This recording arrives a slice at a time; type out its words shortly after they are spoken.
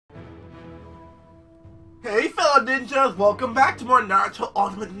Hey fellow ninjas, welcome back to more Naruto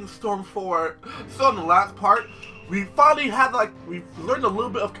Ultimate Ninja Storm 4. So in the last part, we finally had we learned a little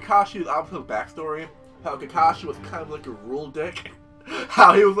bit of Kakashi's Obito's backstory. How Kakashi was kind of like a rule dick.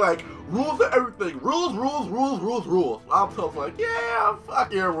 How he was like, rules are everything, rules. Obito was like, yeah,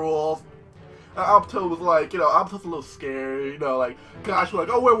 fuck your rules. And Obito was like, Obito's a little scared, like, Kakashi was like,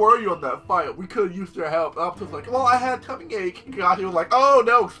 oh, where were you on that fight? We could have used your help. And Obito was like, well, I had a tummy ache. And Kakashi was like, oh,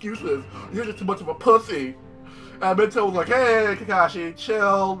 no excuses. You're just too much of a pussy. And Minto was like, hey, Kakashi,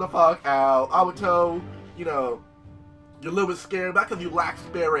 chill the fuck out. Obito, you're a little bit scared, not because you lack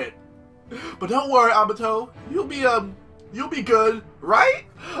spirit. But don't worry, Obito, you'll be good, right?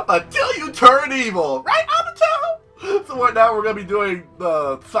 Until you turn evil, right, Obito? So right now we're gonna be doing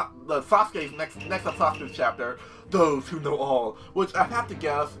the Sasuke's next up Sasuke's chapter, Those Who Know All, which I have to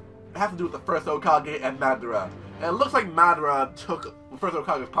guess it has to do with the first Hokage and Madara. And it looks like Madara took the first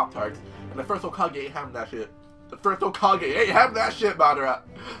Hokage's Pop-Tarts, and the first Hokage ain't having that shit. The first Hokage ain't having that shit, Madara.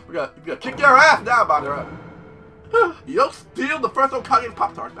 We're gonna kick your ass now, Madara. You don't steal the first Hokage's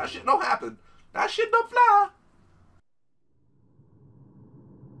Pop-Tarts. That shit don't happen. That shit don't fly.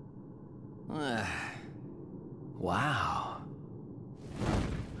 Wow.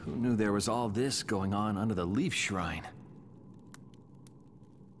 Who knew there was all this going on under the Leaf Shrine?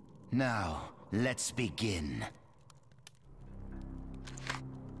 Now, let's begin.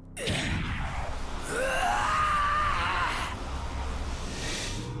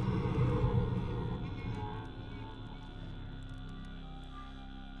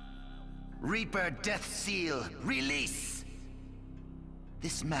 Reaper Death Seal, release!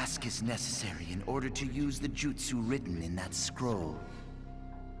 This mask is necessary in order to use the jutsu written in that scroll.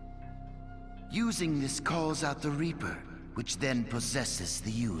 Using this calls out the Reaper, which then possesses the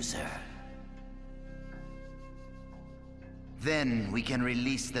user. Then we can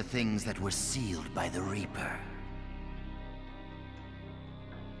release the things that were sealed by the Reaper.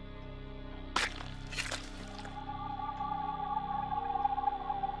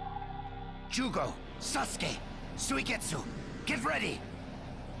 Jugo, Sasuke, Suigetsu, get ready!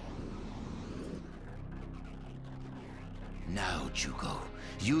 Now, Jugo,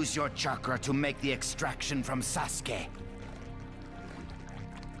 use your chakra to make the extraction from Sasuke.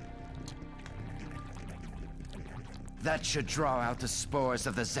 That should draw out the spores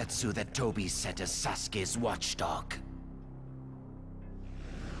of the Zetsu that Tobi set as Sasuke's watchdog.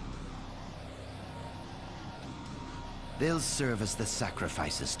 They'll serve as the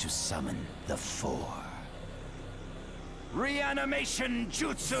sacrifices to summon the Four. Reanimation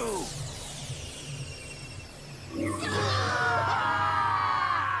Jutsu!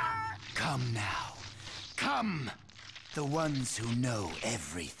 Come now. Come! The ones who know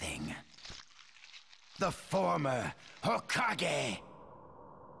everything. The former Hokage!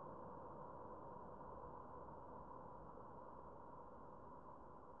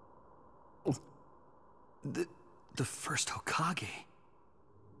 The first Hokage.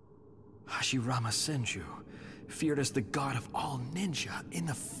 Hashirama Senju, feared as the god of all ninja in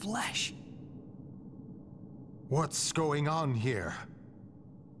the flesh. What's going on here?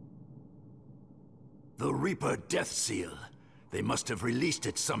 The Reaper Death Seal. They must have released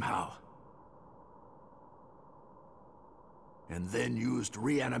it somehow. And then used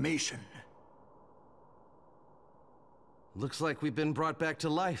reanimation. Looks like we've been brought back to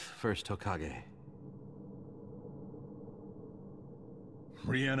life, First Hokage.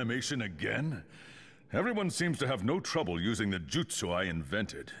 Reanimation again? Everyone seems to have no trouble using the jutsu I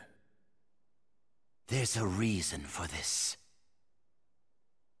invented. There's a reason for this.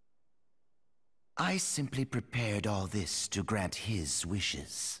 I simply prepared all this to grant his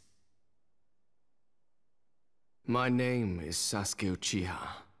wishes. My name is Sasuke Uchiha.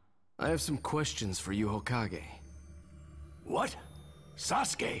 I have some questions for you, Hokage. What?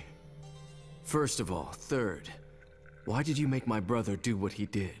 Sasuke? First of all, third, why did you make my brother do what he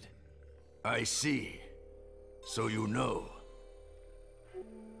did? I see. So you know.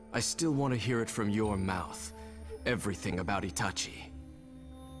 I still want to hear it from your mouth. Everything about Itachi.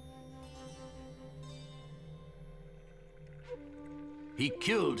 He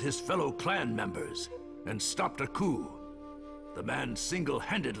killed his fellow clan members and stopped a coup. The man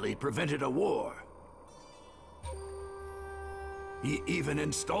single-handedly prevented a war. He even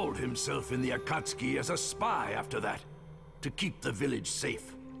installed himself in the Akatsuki as a spy after that, to keep the village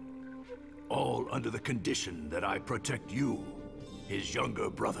safe. All under the condition that I protect you, his younger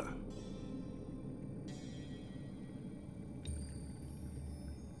brother.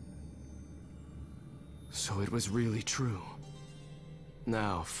 So it was really true.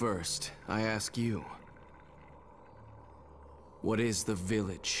 Now, first, I ask you. What is the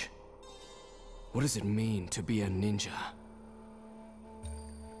village? What does it mean to be a ninja?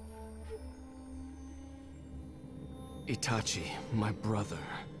 Itachi, my brother,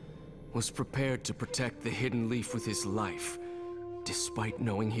 was prepared to protect the hidden leaf with his life, despite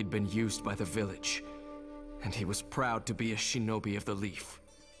knowing he'd been used by the village. And he was proud to be a shinobi of the leaf.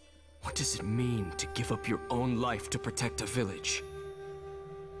 What does it mean to give up your own life to protect a village?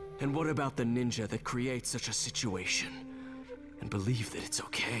 And what about the ninja that creates such a situation and believe that it's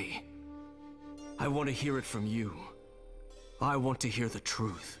okay? I want to hear it from you. I want to hear the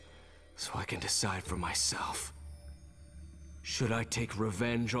truth so I can decide for myself. Should I take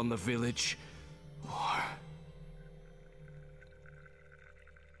revenge on the village, or...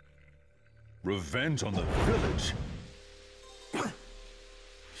 Revenge on the village?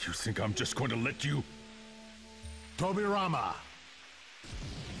 You think I'm just going to let you? Tobirama!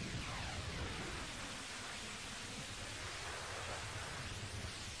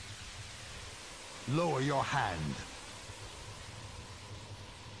 Lower your hand.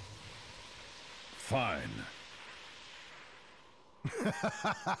 Fine.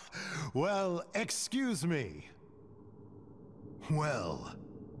 Well, excuse me. Well,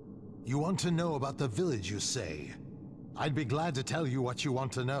 you want to know about the village, you say? I'd be glad to tell you what you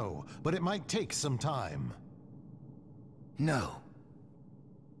want to know, but it might take some time. No.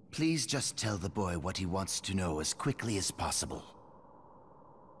 Please just tell the boy what he wants to know as quickly as possible.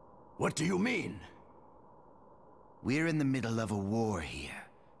 What do you mean? We're in the middle of a war here.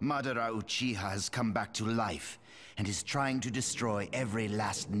 Madara Uchiha has come back to life and is trying to destroy every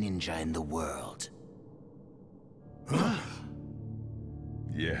last ninja in the world.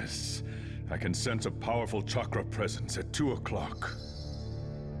 Yes, I can sense a powerful chakra presence at 2 o'clock.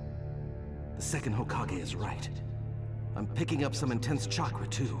 The second Hokage is right. I'm picking up some intense chakra,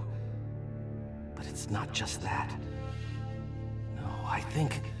 too. But it's not just that. No, I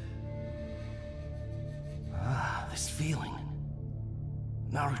think... this feeling.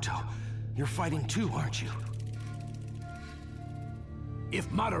 Naruto, you're fighting too, aren't you? If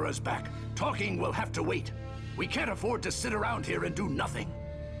Madara's back, talking will have to wait. We can't afford to sit around here and do nothing.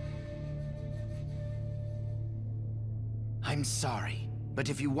 I'm sorry, but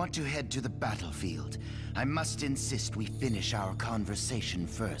if you want to head to the battlefield, I must insist we finish our conversation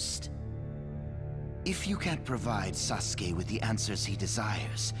first. If you can't provide Sasuke with the answers he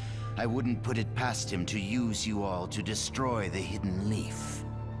desires, I wouldn't put it past him to use you all to destroy the hidden leaf.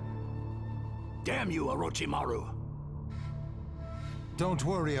 Damn you, Orochimaru. Don't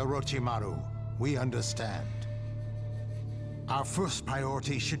worry, Orochimaru. We understand. Our first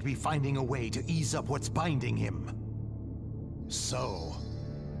priority should be finding a way to ease up what's binding him. So,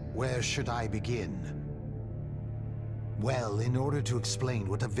 where should I begin? Well, in order to explain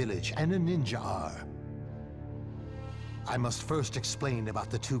what a village and a ninja are, I must first explain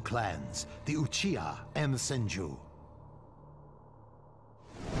about the two clans, the Uchiha and the Senju.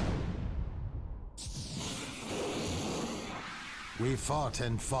 We fought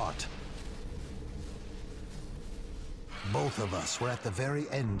and fought. Both of us were at the very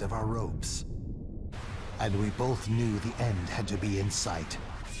end of our ropes. And we both knew the end had to be in sight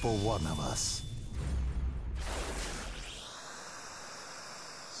for one of us.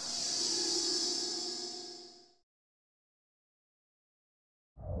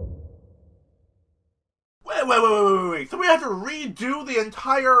 Wait. So we have to redo the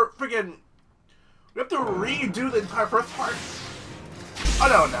entire friggin'... We have to redo the entire first part?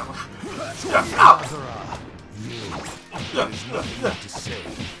 Oh, no. Madara, there's nothing left to say.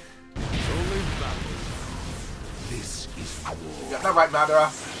 It's only battle. This is war. Yeah, that right,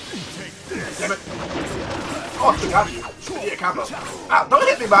 Madara. Damn it. Oh, I got you. Yeah, combo. Ow, don't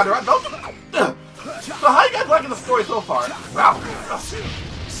hit me, Madara. Don't. So how you guys liking the story so far? Wow.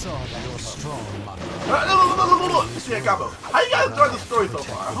 Saw that you're strong, Madara. Yeah, combo. How you guys enjoying the story so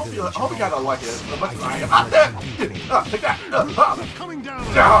far? I hope you kind of like it as much as I am. There! Take that. Coming down.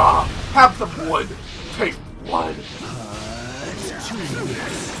 Have some wood. Taste blood.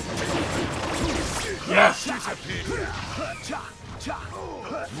 Yes!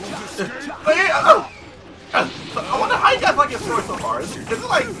 I wonder how you guys like your story so far. Is it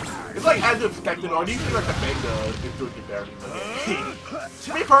like as you expected, or do you feel like the manga is doing it better than the game?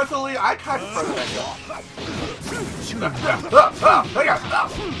 Me personally, I kind of prefer the manga.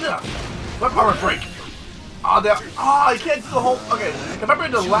 Let power break. You can't do the whole. Okay, remember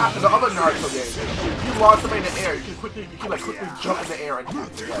in the other Naruto game, you launch something in the air, you can quickly jump in the air and do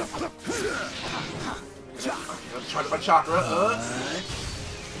it. Okay, let's try my chakra.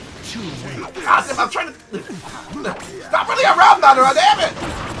 I'm trying to. Stop running around, Madara, damn it!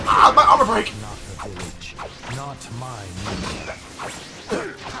 My armor break. Not the village. Not mine.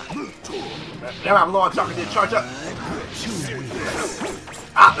 Damn, I'm low on chakra, did charge up.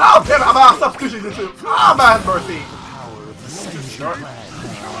 Oh, damn it, I'm out of stuff squishing this too. Oh, man, mercy.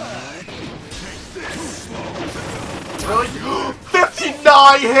 Really?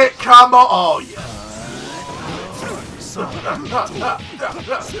 59 hit combo! Oh, yeah.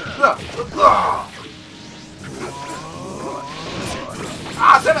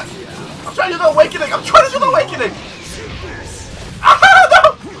 Ah, damn it! I'm trying to do the awakening! I'm trying to do the awakening! Ah,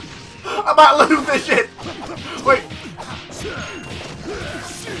 no! I might lose this shit! Wait.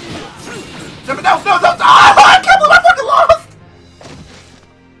 Damn it, no! Ah, I can't believe I fucking lost!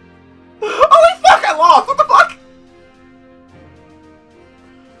 Holy fuck, I lost! What the fuck?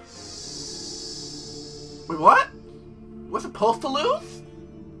 Wait, what? We're supposed to lose?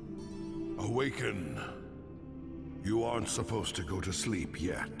 Awaken. You aren't supposed to go to sleep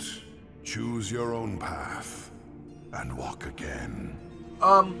yet. Choose your own path and walk again.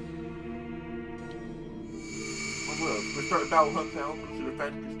 Restart battle with health, consider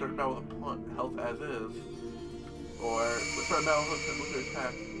defense, restart battle with health as is. Or restart battle with your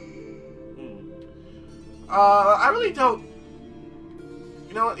attack. I really don't.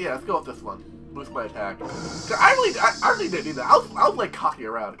 You know what? Yeah, let's go with this one. Boost my attack. I really didn't need that. I was like cocky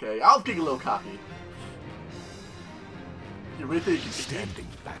around, okay? I was getting a little cocky. You really think you can Standing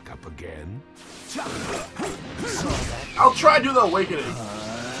back up again? I'll try to do the awakening.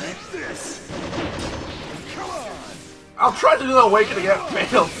 I'll try to do the awakening and it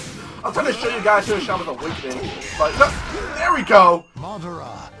failed. I'm trying to show you guys who the shaman's awakening. But no, there we go.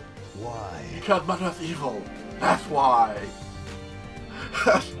 Madara, why? Because Madara's evil. That's why.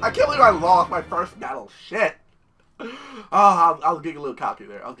 I can't believe I lost my first battle. Shit. Oh, I was getting a little cocky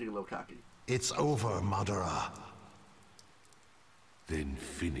there. I was getting a little cocky. It's over, Madara. Then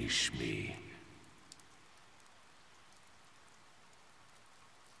finish me.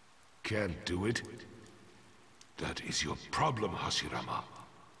 Can't do it? That is your problem, Hashirama.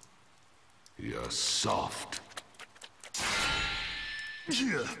 You're soft.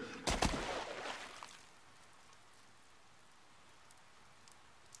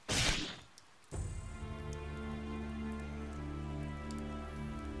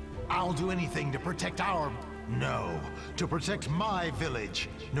 I'll do anything to protect our... No, to protect my village,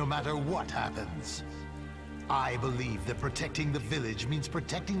 no matter what happens. I believe that protecting the village means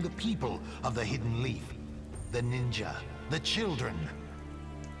protecting the people of the Hidden Leaf. The ninja, the children.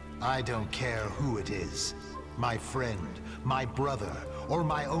 I don't care who it is. My friend, my brother, or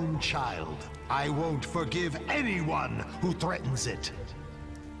my own child. I won't forgive anyone who threatens it.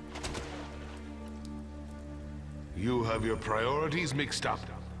 You have your priorities mixed up.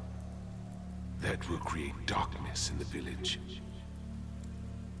 That will create darkness in the village.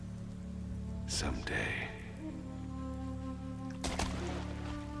 Someday.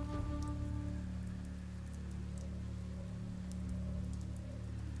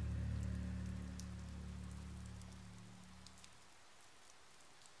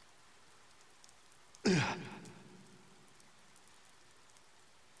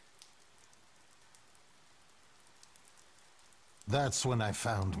 That's when I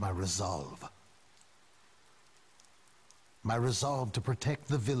found my resolve. My resolve to protect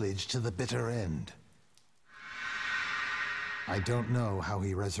the village to the bitter end. I don't know how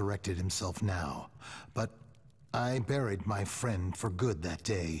he resurrected himself now, but I buried my friend for good that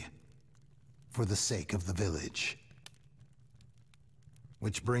day, for the sake of the village.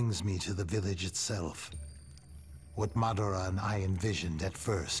 Which brings me to the village itself. What Madara and I envisioned at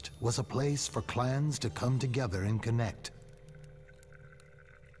first was a place for clans to come together and connect.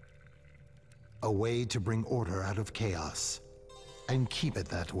 A way to bring order out of chaos, and keep it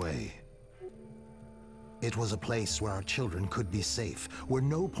that way. It was a place where our children could be safe, where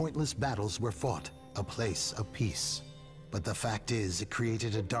no pointless battles were fought, a place of peace. But the fact is, it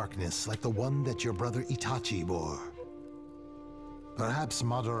created a darkness like the one that your brother Itachi bore. Perhaps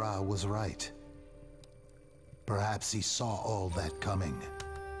Madara was right. Perhaps he saw all that coming.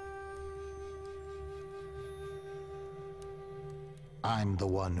 I'm the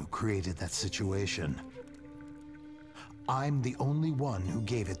one who created that situation. I'm the only one who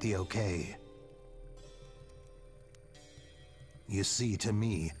gave it the okay. You see, to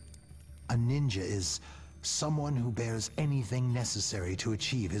me, a ninja is someone who bears anything necessary to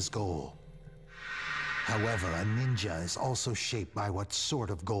achieve his goal. However, a ninja is also shaped by what sort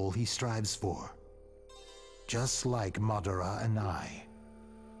of goal he strives for. Just like Madara and I.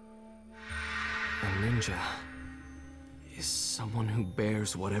 A ninja is someone who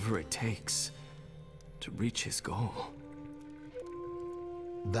bears whatever it takes to reach his goal.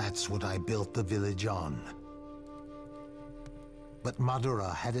 That's what I built the village on. But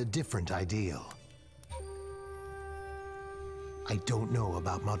Madara had a different ideal. I don't know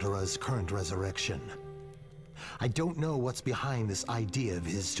about Madara's current resurrection. I don't know what's behind this idea of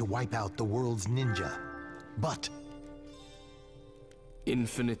his to wipe out the world's ninja. But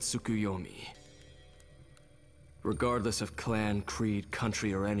infinite Tsukuyomi. Regardless of clan, creed,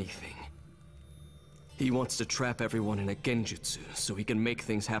 country, or anything. He wants to trap everyone in a genjutsu so he can make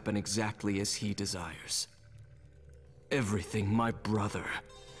things happen exactly as he desires. Everything my brother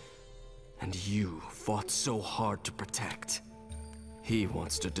and you fought so hard to protect. He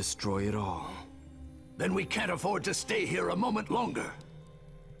wants to destroy it all. Then we can't afford to stay here a moment longer.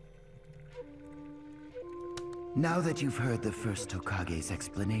 Now that you've heard the first Hokage's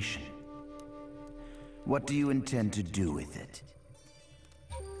explanation, what do you intend to do with it?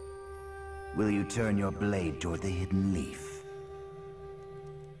 Will you turn your blade toward the hidden leaf?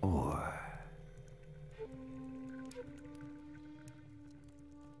 Or...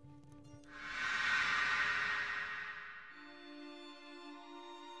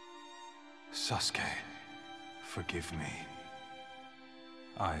 Sasuke, forgive me.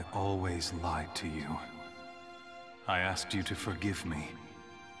 I always lied to you. I asked you to forgive me,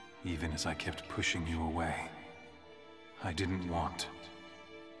 even as I kept pushing you away. I didn't want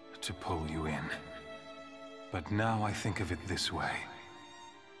to pull you in. But now I think of it this way.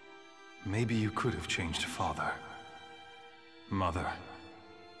 Maybe you could have changed father, mother,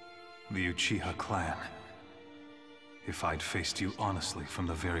 the Uchiha clan, if I'd faced you honestly from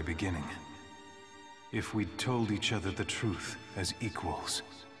the very beginning. If we'd told each other the truth as equals.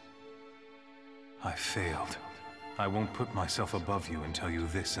 I failed. I won't put myself above you and tell you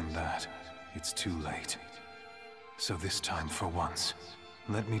this and that. It's too late. So this time, for once,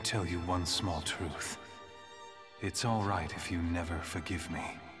 let me tell you one small truth. It's all right if you never forgive me.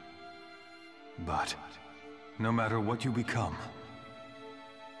 But, no matter what you become,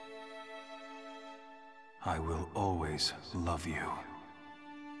 I will always love you.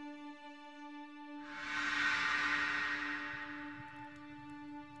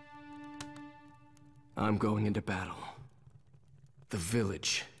 I'm going into battle. The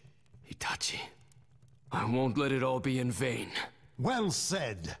village, Itachi. I won't let it all be in vain. well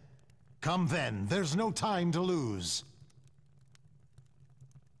said. Come then, there's no time to lose.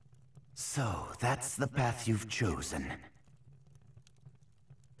 So, that's the path you've chosen.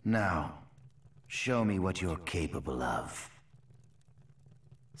 Now, show me what you're capable of.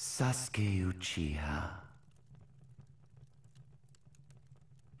 Sasuke Uchiha.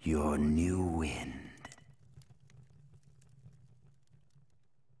 Your new wind.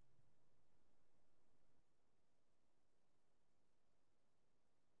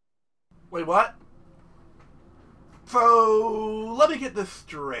 Wait, what? So, let me get this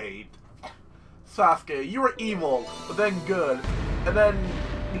straight. Sasuke, you were evil, but then good. And then,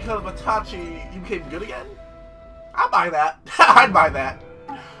 because of Itachi, you became good again? I'll buy that. I'd buy that.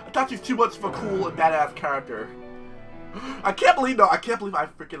 Itachi's too much of a cool and badass character. I can't believe I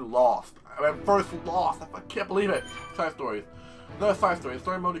freaking lost. I first lost. I can't believe it. Side stories. Another side story.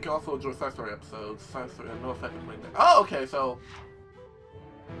 Story mode, you can also enjoy side story episodes. Side story, no effect in playing that. Oh, okay, so...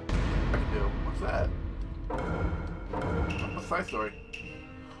 I can do. What's that? What's side story?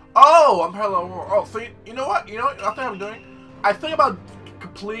 Oh, I'm parallel world. Oh, so you know what? You know what I think I'm doing? I think about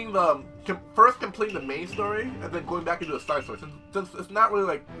completing the... First completing the main story, and then going back into the side story. Since it's not really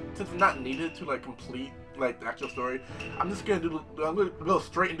like... Since it's not needed to like complete like the actual story, I'm just gonna do. I'm gonna go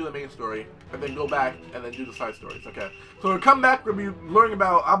straight into the main story, and then go back and then do the side stories. Okay. So when we come back, we'll be learning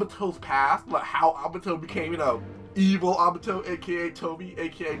about Obito's past, like how Obito became, you know, evil Obito, aka Toby,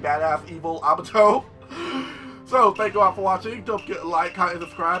 aka badass evil Obito. So thank you all for watching. Don't forget to like, comment, and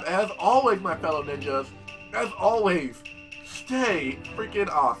subscribe. As always, my fellow ninjas, as always, stay freaking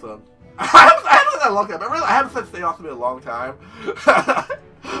awesome. I haven't said that long time, but really, I haven't said stay awesome in a long time.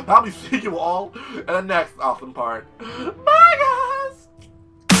 I'll be seeing you all in the next awesome part. Bye, guys!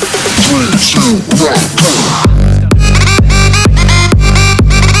 3, 2, 1, go!